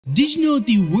Did you know that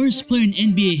the worst player in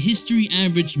NBA history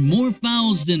averaged more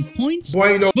fouls than points?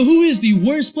 Bueno. But who is the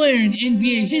worst player in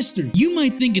NBA history? You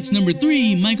might think it's number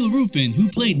 3, Michael Ruffin, who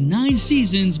played 9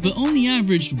 seasons but only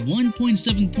averaged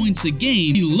 1.7 points a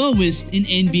game, the lowest in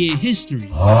NBA history.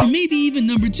 Or maybe even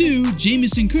number 2,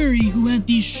 Jamison Curry, who had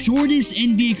the shortest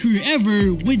NBA career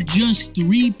ever with just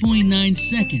 3.9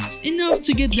 seconds. Enough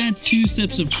to get that 2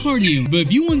 steps of cardio. But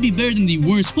if you want to be better than the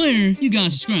worst player, you gotta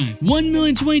subscribe.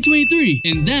 1,000,000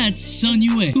 and that's Sun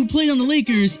Yue, who played on the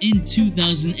Lakers in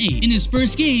 2008. In his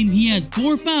first game, he had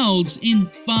 4 fouls in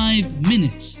 5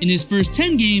 minutes. In his first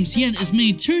 10 games, he had as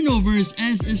many turnovers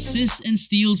as assists and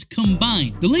steals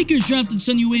combined. The Lakers drafted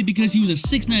Sun Yue because he was a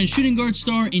 6'9" shooting guard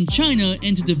star in China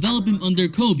and to develop him under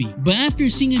Kobe. But after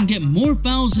seeing him get more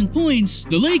fouls and points,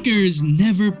 the Lakers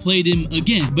never played him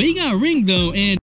again. But he got a ring though, and